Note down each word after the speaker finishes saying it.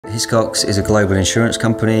Hiscox is a global insurance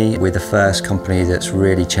company. We're the first company that's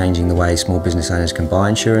really changing the way small business owners can buy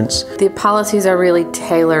insurance. The policies are really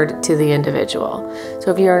tailored to the individual. So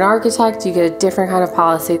if you're an architect, you get a different kind of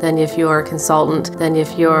policy than if you're a consultant, than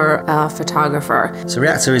if you're a photographer. So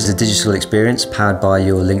Reactor is a digital experience powered by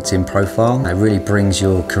your LinkedIn profile. It really brings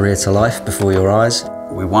your career to life before your eyes.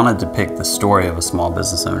 We wanted to depict the story of a small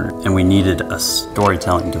business owner, and we needed a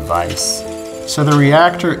storytelling device. So the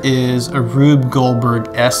Reactor is a Rube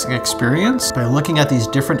Goldberg-esque experience by looking at these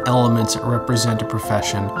different elements that represent a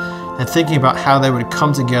profession and thinking about how they would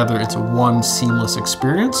come together into one seamless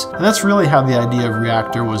experience. And that's really how the idea of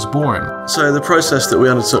Reactor was born. So the process that we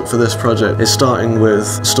undertook for this project is starting with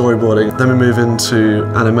storyboarding, then we move into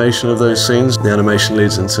animation of those scenes. The animation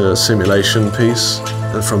leads into a simulation piece,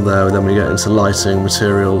 and from there then we get into lighting,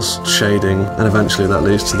 materials, shading, and eventually that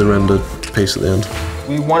leads to the rendered piece at the end.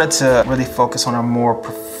 We wanted to really focus on a more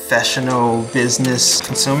professional business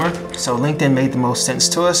consumer, so LinkedIn made the most sense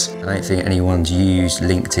to us. I don't think anyone's used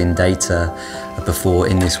LinkedIn data before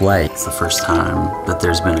in this way. It's the first time that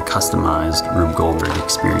there's been a customized Rube Goldberg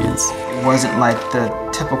experience. It wasn't like the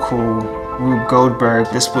typical Rube Goldberg.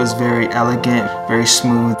 This was very elegant, very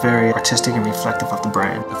smooth, very artistic and reflective of the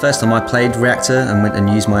brand. The first time I played Reactor and went and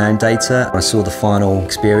used my own data, I saw the final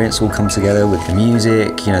experience all come together with the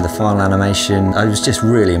music, the final animation. I was just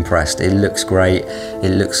really impressed. It looks great,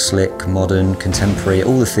 it looks slick, modern, contemporary,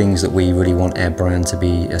 all the things that we really want our brand to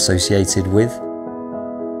be associated with.